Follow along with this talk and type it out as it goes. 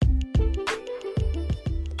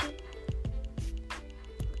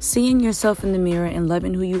Seeing yourself in the mirror and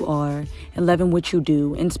loving who you are and loving what you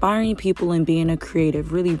do, inspiring people and being a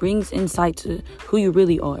creative really brings insight to who you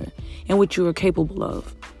really are and what you are capable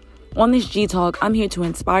of. On this G Talk, I'm here to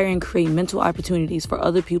inspire and create mental opportunities for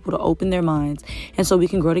other people to open their minds and so we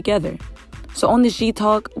can grow together. So on this G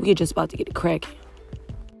Talk, we're just about to get it cracking.